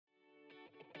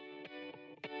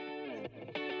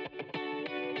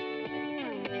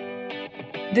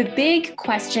The big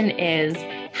question is,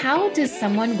 how does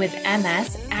someone with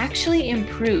MS actually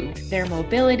improve their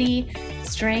mobility,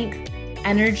 strength,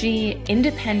 energy,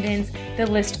 independence? The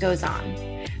list goes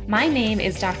on. My name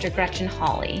is Dr. Gretchen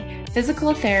Hawley,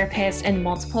 physical therapist and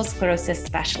multiple sclerosis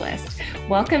specialist.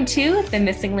 Welcome to the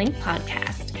Missing Link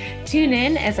podcast. Tune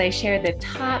in as I share the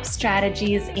top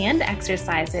strategies and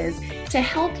exercises to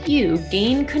help you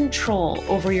gain control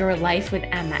over your life with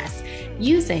MS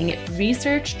using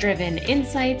research-driven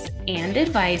insights and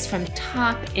advice from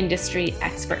top industry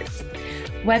experts.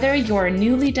 Whether you're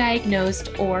newly diagnosed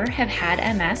or have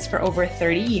had MS for over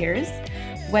 30 years,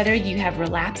 whether you have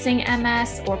relapsing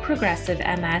MS or progressive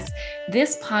MS,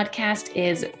 this podcast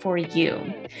is for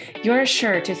you. You're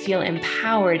sure to feel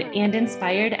empowered and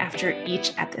inspired after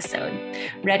each episode.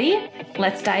 Ready?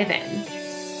 Let's dive in.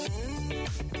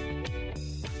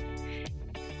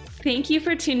 Thank you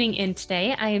for tuning in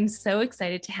today. I am so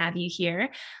excited to have you here.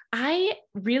 I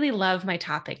really love my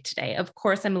topic today. Of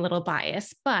course, I'm a little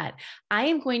biased, but I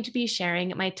am going to be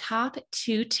sharing my top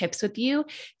 2 tips with you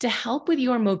to help with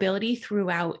your mobility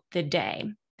throughout the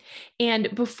day.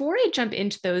 And before I jump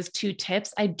into those 2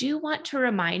 tips, I do want to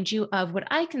remind you of what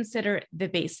I consider the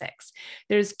basics.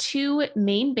 There's 2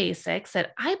 main basics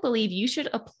that I believe you should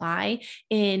apply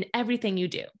in everything you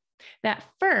do. That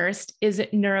first is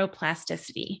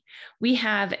neuroplasticity. We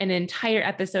have an entire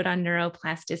episode on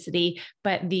neuroplasticity,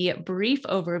 but the brief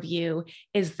overview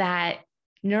is that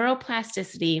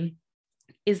neuroplasticity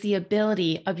is the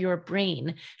ability of your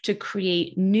brain to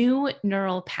create new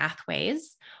neural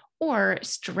pathways or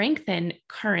strengthen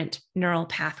current neural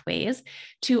pathways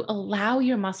to allow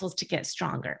your muscles to get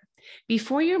stronger.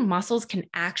 Before your muscles can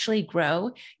actually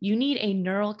grow, you need a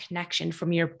neural connection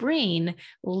from your brain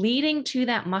leading to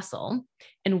that muscle.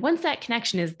 And once that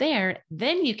connection is there,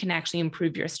 then you can actually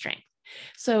improve your strength.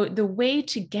 So the way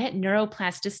to get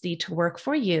neuroplasticity to work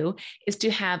for you is to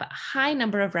have a high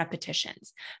number of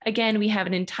repetitions. Again, we have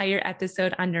an entire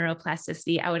episode on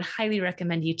neuroplasticity. I would highly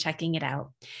recommend you checking it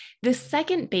out. The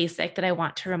second basic that I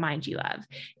want to remind you of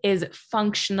is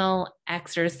functional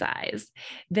exercise.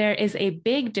 There is a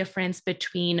big difference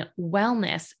between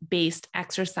wellness-based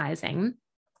exercising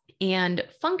and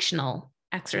functional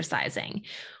exercising.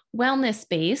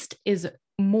 Wellness-based is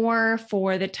more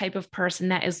for the type of person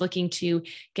that is looking to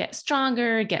get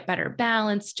stronger, get better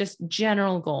balance, just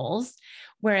general goals.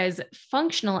 Whereas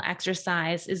functional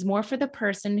exercise is more for the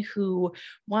person who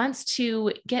wants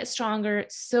to get stronger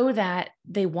so that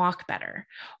they walk better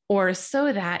or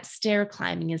so that stair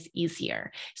climbing is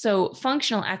easier. So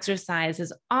functional exercise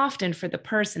is often for the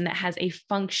person that has a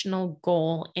functional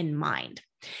goal in mind.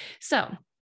 So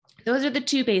those are the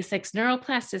 2 basics,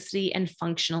 neuroplasticity and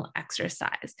functional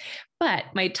exercise. But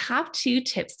my top 2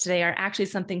 tips today are actually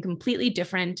something completely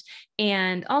different.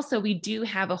 And also we do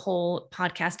have a whole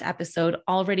podcast episode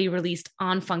already released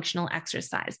on functional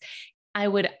exercise. I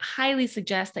would highly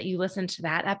suggest that you listen to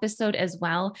that episode as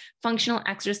well. Functional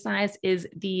exercise is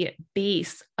the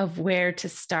base of where to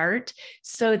start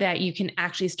so that you can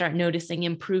actually start noticing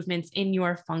improvements in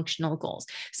your functional goals.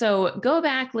 So go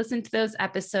back, listen to those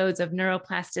episodes of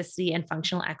neuroplasticity and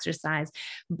functional exercise.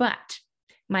 But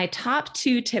my top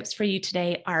 2 tips for you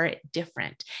today are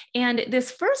different. And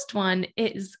this first one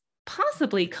is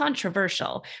possibly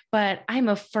controversial, but I'm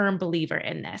a firm believer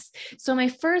in this. So my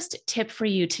first tip for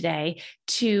you today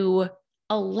to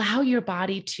allow your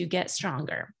body to get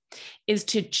stronger is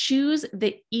to choose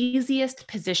the easiest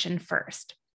position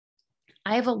first.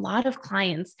 I have a lot of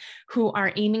clients who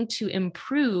are aiming to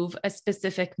improve a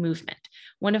specific movement.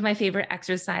 One of my favorite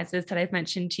exercises that I've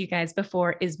mentioned to you guys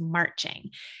before is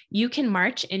marching. You can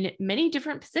march in many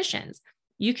different positions.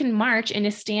 You can march in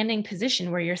a standing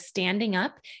position where you're standing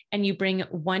up and you bring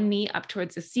one knee up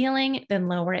towards the ceiling, then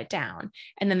lower it down.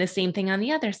 And then the same thing on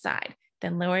the other side,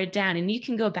 then lower it down. And you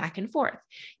can go back and forth.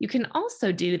 You can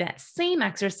also do that same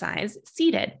exercise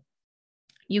seated.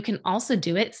 You can also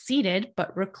do it seated,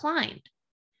 but reclined.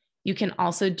 You can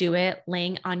also do it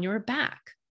laying on your back.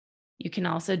 You can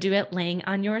also do it laying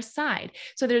on your side.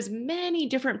 So there's many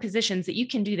different positions that you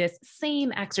can do this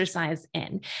same exercise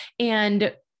in.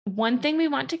 And one thing we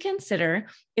want to consider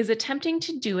is attempting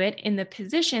to do it in the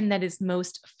position that is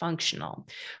most functional.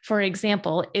 For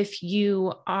example, if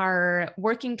you are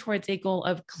working towards a goal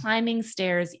of climbing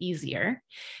stairs easier,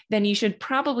 then you should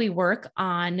probably work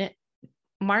on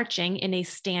marching in a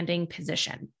standing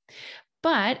position.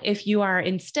 But if you are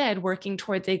instead working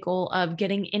towards a goal of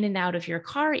getting in and out of your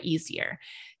car easier,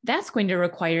 that's going to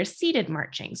require seated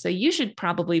marching. So you should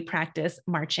probably practice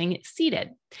marching seated.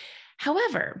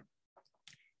 However,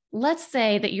 let's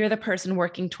say that you're the person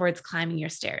working towards climbing your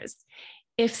stairs.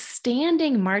 If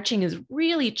standing marching is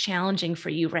really challenging for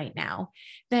you right now,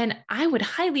 then I would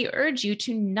highly urge you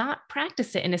to not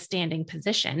practice it in a standing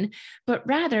position, but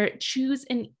rather choose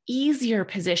an easier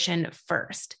position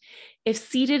first. If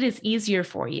seated is easier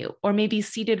for you, or maybe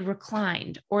seated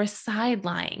reclined, or side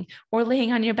lying, or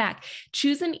laying on your back,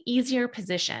 choose an easier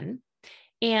position.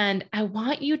 And I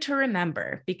want you to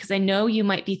remember, because I know you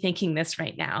might be thinking this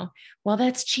right now, well,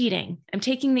 that's cheating. I'm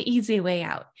taking the easy way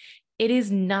out. It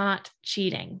is not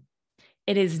cheating.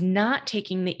 It is not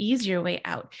taking the easier way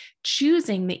out.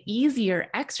 Choosing the easier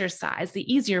exercise,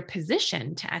 the easier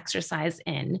position to exercise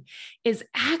in, is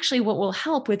actually what will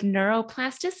help with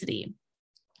neuroplasticity.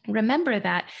 Remember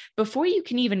that before you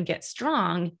can even get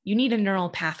strong, you need a neural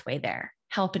pathway there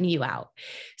helping you out.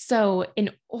 So,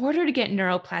 in order to get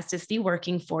neuroplasticity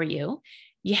working for you,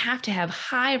 you have to have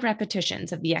high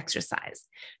repetitions of the exercise.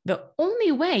 The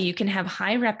only way you can have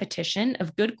high repetition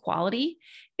of good quality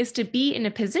is to be in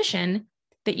a position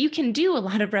that you can do a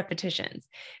lot of repetitions.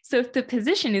 So, if the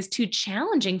position is too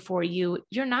challenging for you,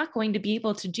 you're not going to be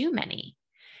able to do many.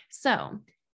 So,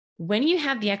 when you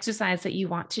have the exercise that you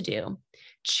want to do,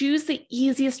 choose the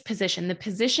easiest position, the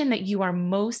position that you are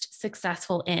most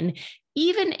successful in,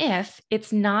 even if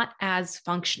it's not as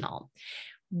functional.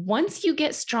 Once you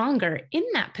get stronger in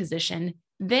that position,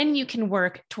 then you can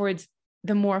work towards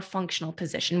the more functional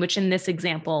position, which in this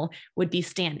example would be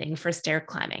standing for stair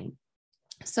climbing.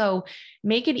 So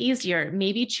make it easier.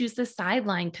 Maybe choose the side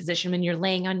lying position when you're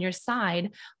laying on your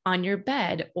side on your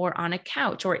bed or on a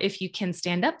couch, or if you can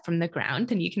stand up from the ground,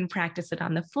 then you can practice it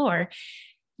on the floor.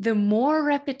 The more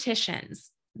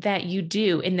repetitions that you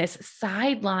do in this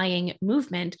side lying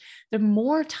movement, the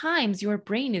more times your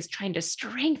brain is trying to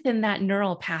strengthen that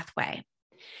neural pathway.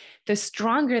 The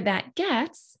stronger that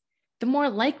gets, the more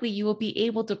likely you will be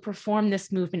able to perform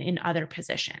this movement in other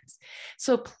positions.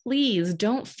 So please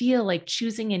don't feel like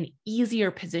choosing an easier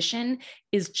position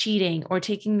is cheating or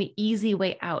taking the easy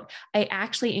way out. I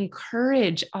actually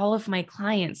encourage all of my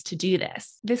clients to do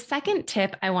this. The second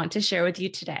tip I want to share with you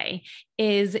today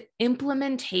is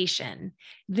implementation.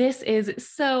 This is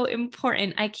so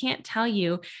important. I can't tell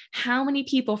you how many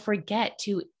people forget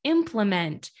to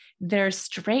implement their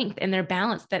strength and their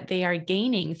balance that they are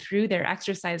gaining through their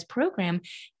exercise program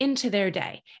into their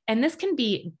day. And this can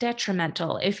be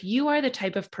detrimental if you are the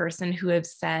type of person who have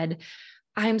said,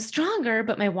 I'm stronger,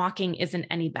 but my walking isn't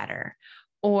any better.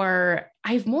 Or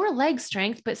I have more leg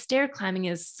strength, but stair climbing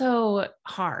is so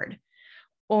hard.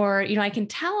 Or, I can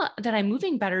tell that I'm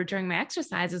moving better during my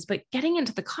exercises, but getting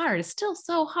into the car is still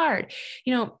so hard.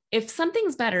 If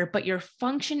something's better, but your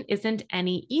function isn't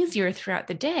any easier throughout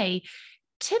the day,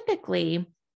 typically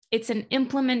it's an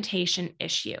implementation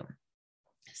issue.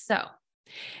 So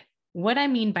what I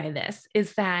mean by this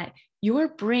is that your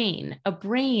brain, a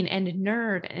brain and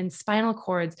nerve and spinal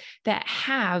cords that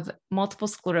have multiple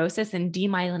sclerosis and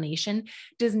demyelination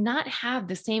does not have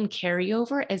the same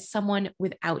carryover as someone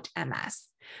without MS.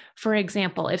 For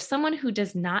example, if someone who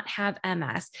does not have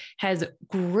MS has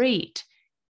great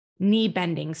knee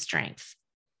bending strength,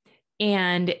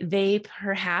 and they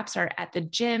perhaps are at the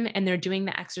gym and they're doing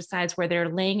the exercise where they're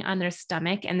laying on their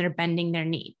stomach and they're bending their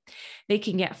knee, they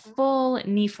can get full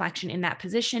knee flexion in that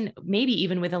position, maybe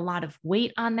even with a lot of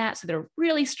weight on that. So they're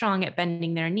really strong at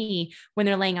bending their knee when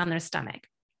they're laying on their stomach.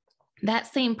 That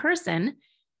same person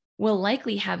will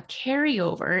likely have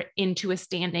carryover into a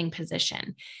standing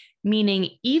position,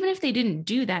 meaning even if they didn't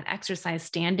do that exercise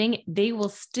standing, they will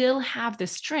still have the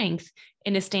strength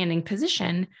in a standing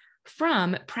position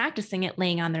from practicing it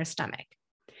laying on their stomach.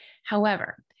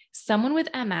 However, someone with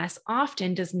MS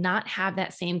often does not have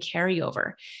that same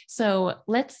carryover. So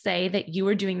let's say that you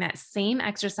are doing that same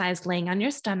exercise laying on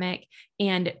your stomach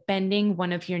and bending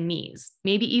one of your knees,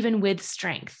 maybe even with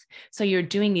strength. So you're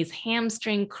doing these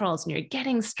hamstring curls and you're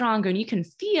getting stronger and you can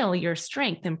feel your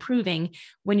strength improving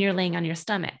when you're laying on your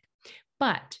stomach.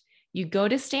 But you go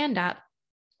to stand up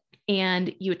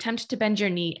and you attempt to bend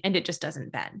your knee and it just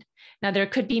doesn't bend. Now, there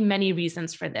could be many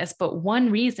reasons for this, but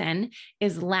one reason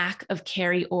is lack of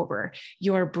carryover.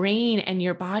 Your brain and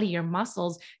your body, your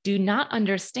muscles do not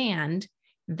understand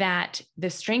that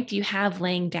the strength you have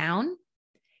laying down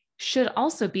should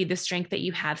also be the strength that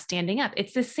you have standing up.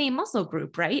 It's the same muscle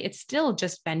group, right? It's still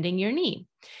just bending your knee.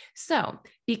 So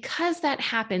because that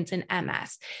happens in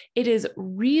MS, it is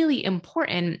really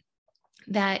important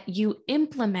that you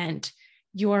implement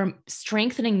your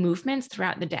strengthening movements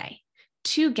throughout the day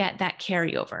to get that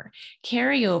carryover.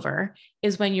 Carryover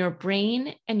is when your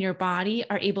brain and your body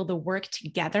are able to work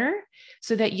together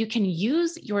so that you can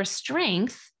use your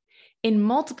strength in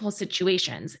multiple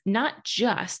situations, not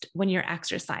just when you're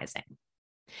exercising.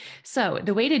 So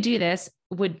the way to do this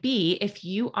would be if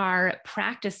you are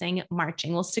practicing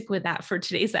marching. We'll stick with that for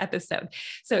today's episode.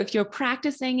 So if you're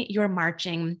practicing your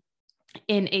marching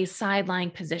in a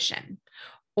sideline position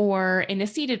or in a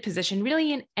seated position,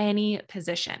 really in any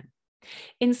position,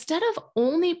 instead of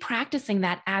only practicing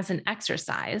that as an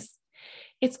exercise,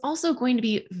 it's also going to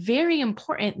be very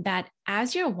important that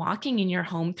as you're walking in your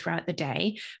home throughout the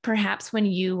day, perhaps when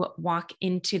you walk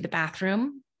into the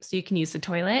bathroom so you can use the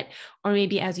toilet, or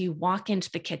maybe as you walk into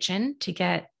the kitchen to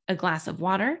get a glass of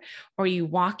water, or you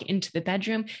walk into the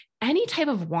bedroom, any type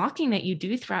of walking that you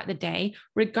do throughout the day,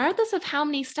 regardless of how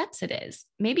many steps it is,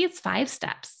 maybe it's 5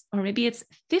 steps, or maybe it's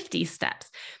 50 steps.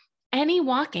 Any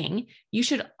walking, you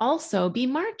should also be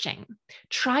marching.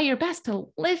 Try your best to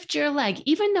lift your leg,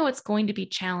 even though it's going to be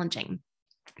challenging.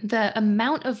 The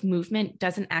amount of movement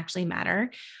doesn't actually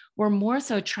matter. We're more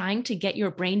so trying to get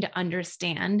your brain to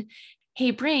understand,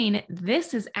 hey, brain,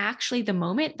 this is actually the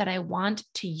moment that I want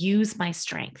to use my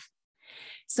strength.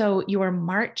 So you're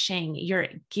marching, you're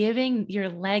giving your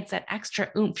legs that extra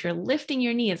oomph, you're lifting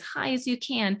your knee as high as you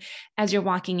can as you're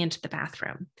walking into the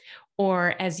bathroom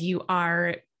or as you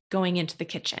are going into the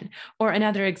kitchen. Or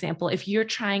another example, if you're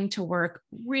trying to work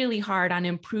really hard on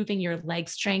improving your leg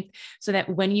strength so that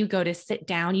when you go to sit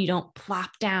down, you don't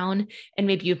plop down and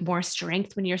maybe you have more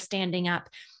strength when you're standing up,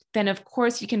 then of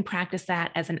course you can practice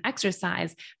that as an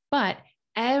exercise. But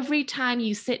every time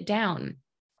you sit down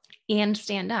and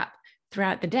stand up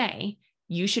throughout the day,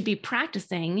 you should be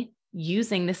practicing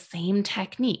using the same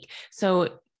technique.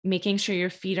 So making sure your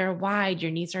feet are wide, your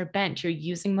knees are bent, you're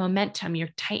using momentum, you're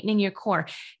tightening your core,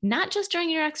 not just during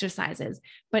your exercises,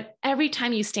 but every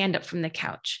time you stand up from the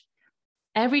couch,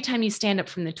 every time you stand up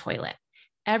from the toilet,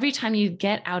 every time you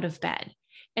get out of bed.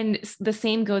 And the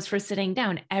same goes for sitting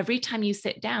down. Every time you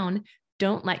sit down,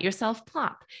 don't let yourself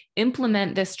plop.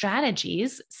 Implement the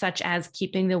strategies such as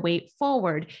keeping the weight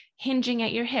forward, hinging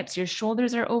at your hips, your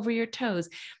shoulders are over your toes.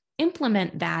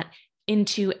 Implement that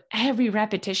into every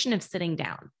repetition of sitting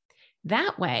down.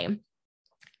 That way,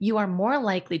 you are more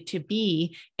likely to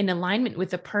be in alignment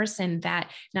with a person that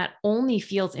not only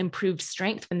feels improved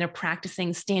strength when they're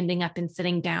practicing standing up and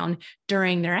sitting down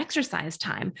during their exercise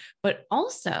time, but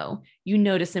also you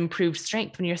notice improved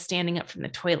strength when you're standing up from the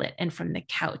toilet and from the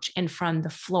couch and from the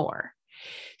floor.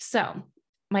 So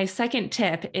my second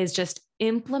tip is just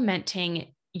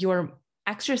implementing your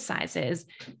exercises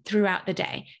throughout the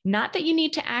day. Not that you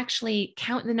need to actually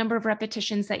count the number of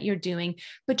repetitions that you're doing,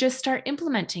 but just start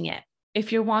implementing it.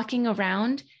 If you're walking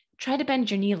around, try to bend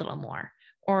your knee a little more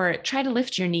or try to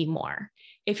lift your knee more.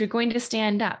 If you're going to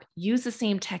stand up, use the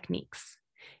same techniques.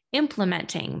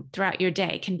 Implementing throughout your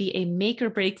day can be a make or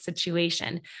break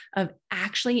situation of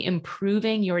actually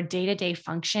improving your day-to-day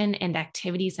function and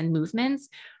activities and movements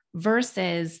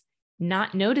versus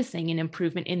not noticing an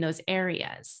improvement in those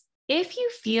areas. If you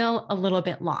feel a little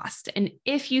bit lost, and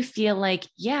if you feel like,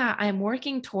 yeah, I'm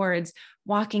working towards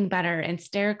walking better and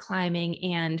stair climbing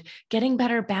and getting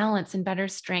better balance and better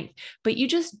strength, but you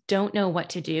just don't know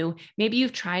what to do. Maybe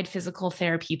you've tried physical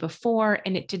therapy before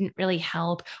and it didn't really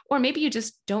help, or maybe you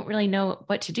just don't really know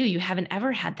what to do. You haven't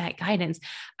ever had that guidance.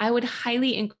 I would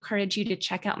highly encourage you to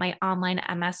check out my online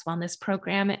MS wellness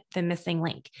program, The Missing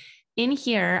Link. In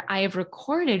here, I have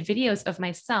recorded videos of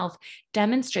myself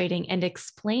demonstrating and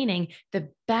explaining the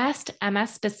best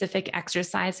MS-specific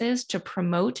exercises to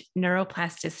promote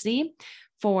neuroplasticity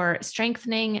for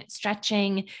strengthening,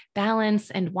 stretching,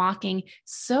 balance, and walking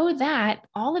so that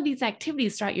all of these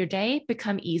activities throughout your day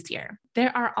become easier.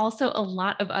 There are also a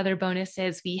lot of other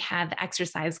bonuses. We have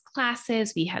exercise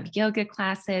classes, we have yoga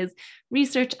classes,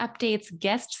 research updates,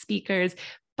 guest speakers.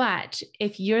 But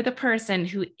if you're the person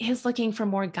who is looking for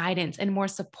more guidance and more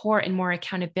support and more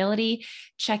accountability,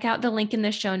 check out the link in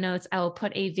the show notes. I will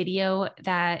put a video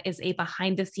that is a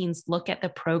behind the scenes look at the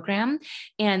program.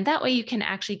 And that way you can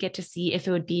actually get to see if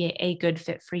it would be a good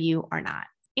fit for you or not.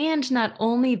 And not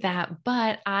only that,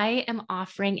 but I am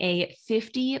offering a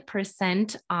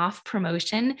 50% off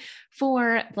promotion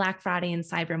for Black Friday and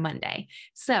Cyber Monday.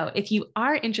 So if you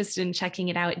are interested in checking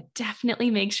it out,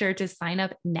 definitely make sure to sign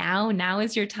up now. Now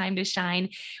is your time to shine.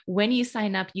 When you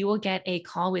sign up, you will get a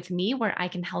call with me where I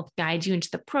can help guide you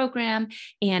into the program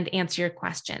and answer your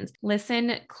questions.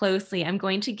 Listen closely. I'm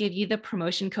going to give you the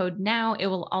promotion code now. It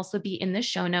will also be in the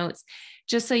show notes.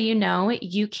 Just so you know,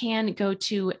 you can go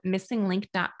to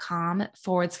missinglink.com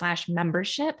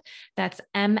misinglink.com/membership. That's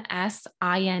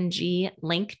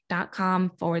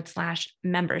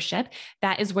misinglink.com/membership.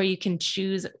 That is where you can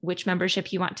choose which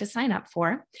membership you want to sign up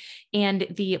for. And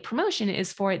the promotion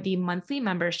is for the monthly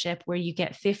membership where you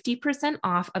get 50%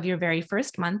 off of your very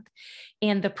first month.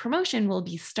 And the promotion will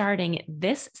be starting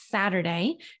this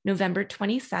Saturday, November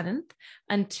 27th,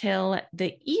 until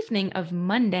the evening of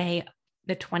Monday,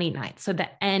 the 29th. So the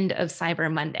end of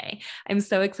Cyber Monday. I'm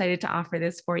so excited to offer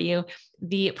this for you.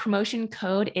 The promotion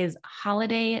code is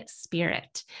Holiday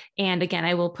Spirit. And again,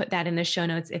 I will put that in the show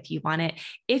notes if you want it.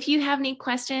 If you have any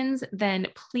questions, then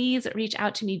please reach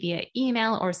out to me via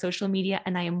email or social media,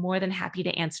 and I am more than happy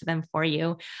to answer them for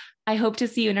you. I hope to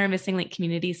see you in our Missing Link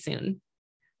community soon.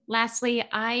 Lastly,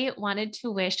 I wanted to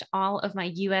wish all of my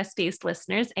US-based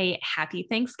listeners a happy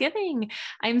Thanksgiving.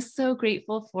 I'm so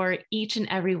grateful for each and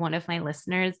every one of my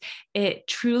listeners. It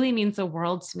truly means the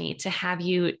world to me to have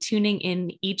you tuning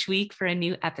in each week for a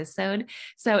new episode.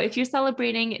 So if you're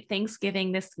celebrating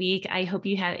Thanksgiving this week, I hope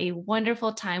you have a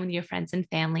wonderful time with your friends and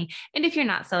family. And if you're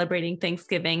not celebrating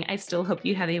Thanksgiving, I still hope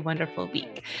you have a wonderful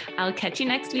week. I'll catch you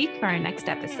next week for our next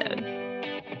episode.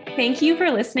 Thank you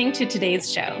for listening to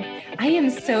today's show. I am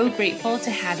so grateful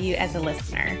to have you as a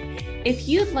listener. If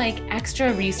you'd like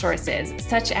extra resources,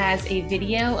 such as a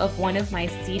video of one of my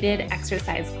seated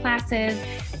exercise classes,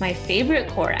 my favorite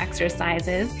core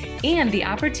exercises, and the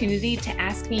opportunity to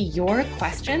ask me your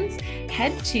questions,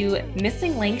 head to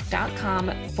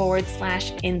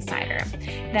misinglink.com/insider.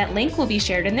 That link will be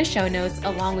shared in the show notes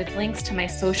along with links to my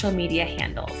social media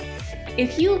handles.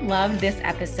 If you loved this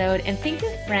episode and think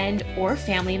a friend or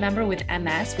family member with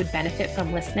MS would benefit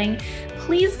from listening,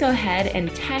 please go ahead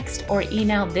and text or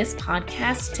email this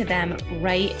podcast to them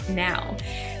right now.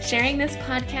 Sharing this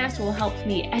podcast will help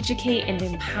me educate and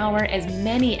empower as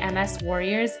many MS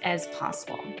warriors as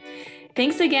possible.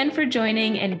 Thanks again for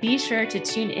joining, and be sure to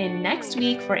tune in next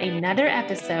week for another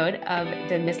episode of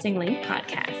the Missing Link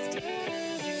podcast.